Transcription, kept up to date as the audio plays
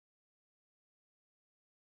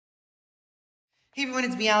Hey everyone,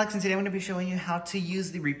 it's me Alex, and today I'm going to be showing you how to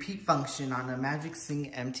use the repeat function on a Magic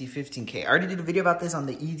Sing MT-15K. I already did a video about this on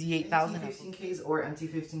the ED8000. MT-15Ks or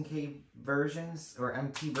MT-15K versions or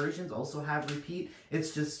MT versions also have repeat.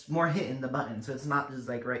 It's just more hitting the button, so it's not just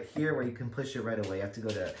like right here where you can push it right away. You have to go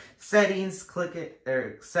to settings, click it,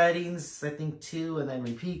 or settings, I think 2, and then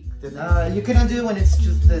repeat. You can undo when it's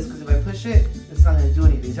just this, because if I push it, it's not going to do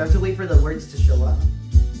anything. So I have to wait for the words to show up.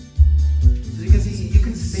 So you can see, you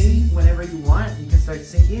can sing whenever you want. You can start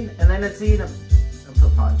singing, and then let's say in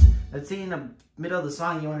let's say in the middle of the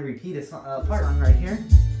song you want to repeat a part right here.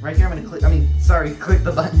 Right here I'm going to click, click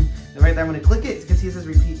the button. And right there I'm going to click it. You can see it says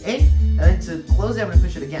repeat A, and then to close it I'm going to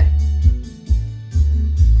push it again.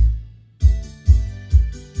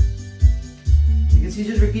 You can see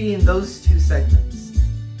just repeating those two segments.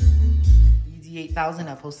 ED8000,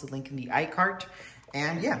 I'll post the link in the iCart.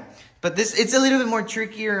 And yeah, but it's a little bit more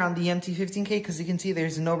trickier on the MT-15K because you can see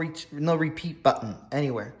there's no repeat button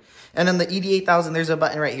anywhere. And on the ED8000, there's a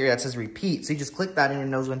button right here that says repeat. So you just click that and it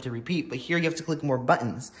knows when to repeat. But here you have to click more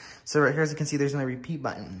buttons. So right here, as you can see, there's no repeat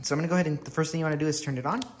button. So I'm going to go ahead and the first thing you want to do is turn it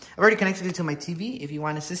on. I've already connected it to my TV. If you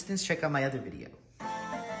want assistance, check out my other video.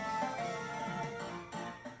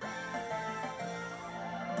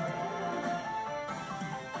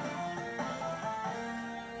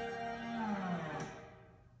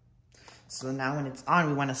 So now when it's on,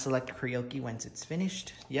 we want to select karaoke once it's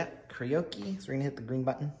finished. Yep, karaoke. So we're going to hit the green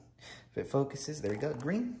button. If it focuses, there we go,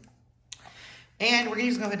 green. And we're going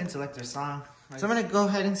to just go ahead and select our song. So I'm going to go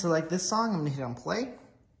ahead and select this song. I'm going to hit on play.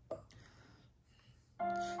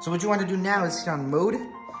 So what you want to do now is hit on mode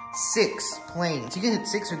 6, playing. So you can hit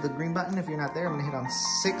 6 with the green button if you're not there. I'm going to hit on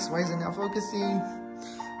 6. Why is it not focusing?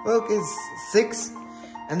 Focus, 6.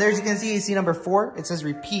 And there, as you can see number 4. It says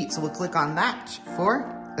repeat. So we'll click on that,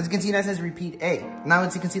 4. As you can see, that says repeat A. Now,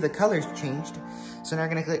 as you can see, the color's changed. So now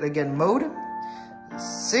we're going to click again, mode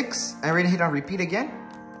 6. And we're going to hit on repeat again.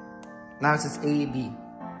 Now it says A, B.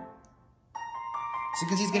 So you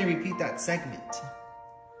can see it's going to repeat that segment.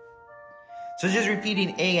 So it's just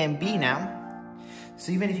repeating A and B now.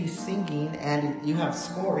 So even if you're singing and you have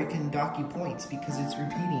score, it can dock you points because it's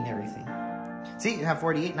repeating everything. See, you have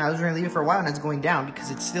 48. Now I was going to leave it for a while and it's going down because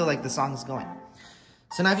it's still like the song is going.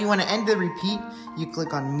 So now if you want to end the repeat, you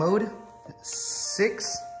click on mode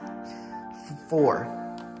 6,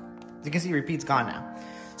 4. You can see repeat's gone now.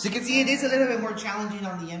 So you can see it is a little bit more challenging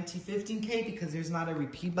on the MT-15K because there's not a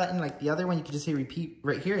repeat button like the other one. You can just hit repeat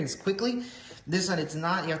right here and it's quickly. This one it's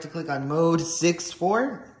not. You have to click on mode 6,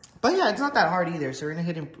 4. But yeah, it's not that hard either. So we're going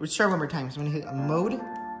to hit, let's try one more time. So I'm going to hit mode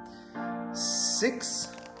 6,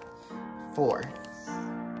 4.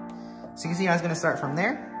 So you can see how it's going to start from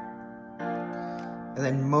there. And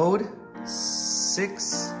then mode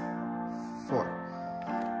 6,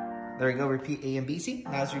 4. There we go, repeat A and B. See,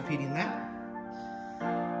 now it's repeating that.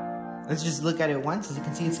 Let's just look at it once. As you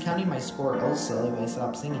can see, it's counting my score also. If I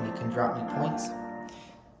stop singing, it can drop me points.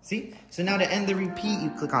 See? So now to end the repeat, you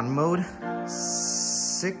click on mode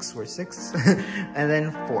 6, we're 6, and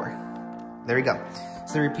then 4. There we go.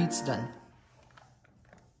 So the repeat's done.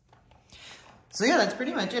 So yeah, that's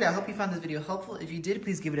pretty much it. I hope you found this video helpful. If you did,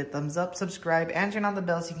 please give it a thumbs up, subscribe, and turn on the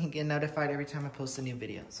bell so you can get notified every time I post a new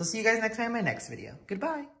video. So see you guys next time in my next video.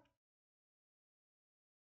 Goodbye.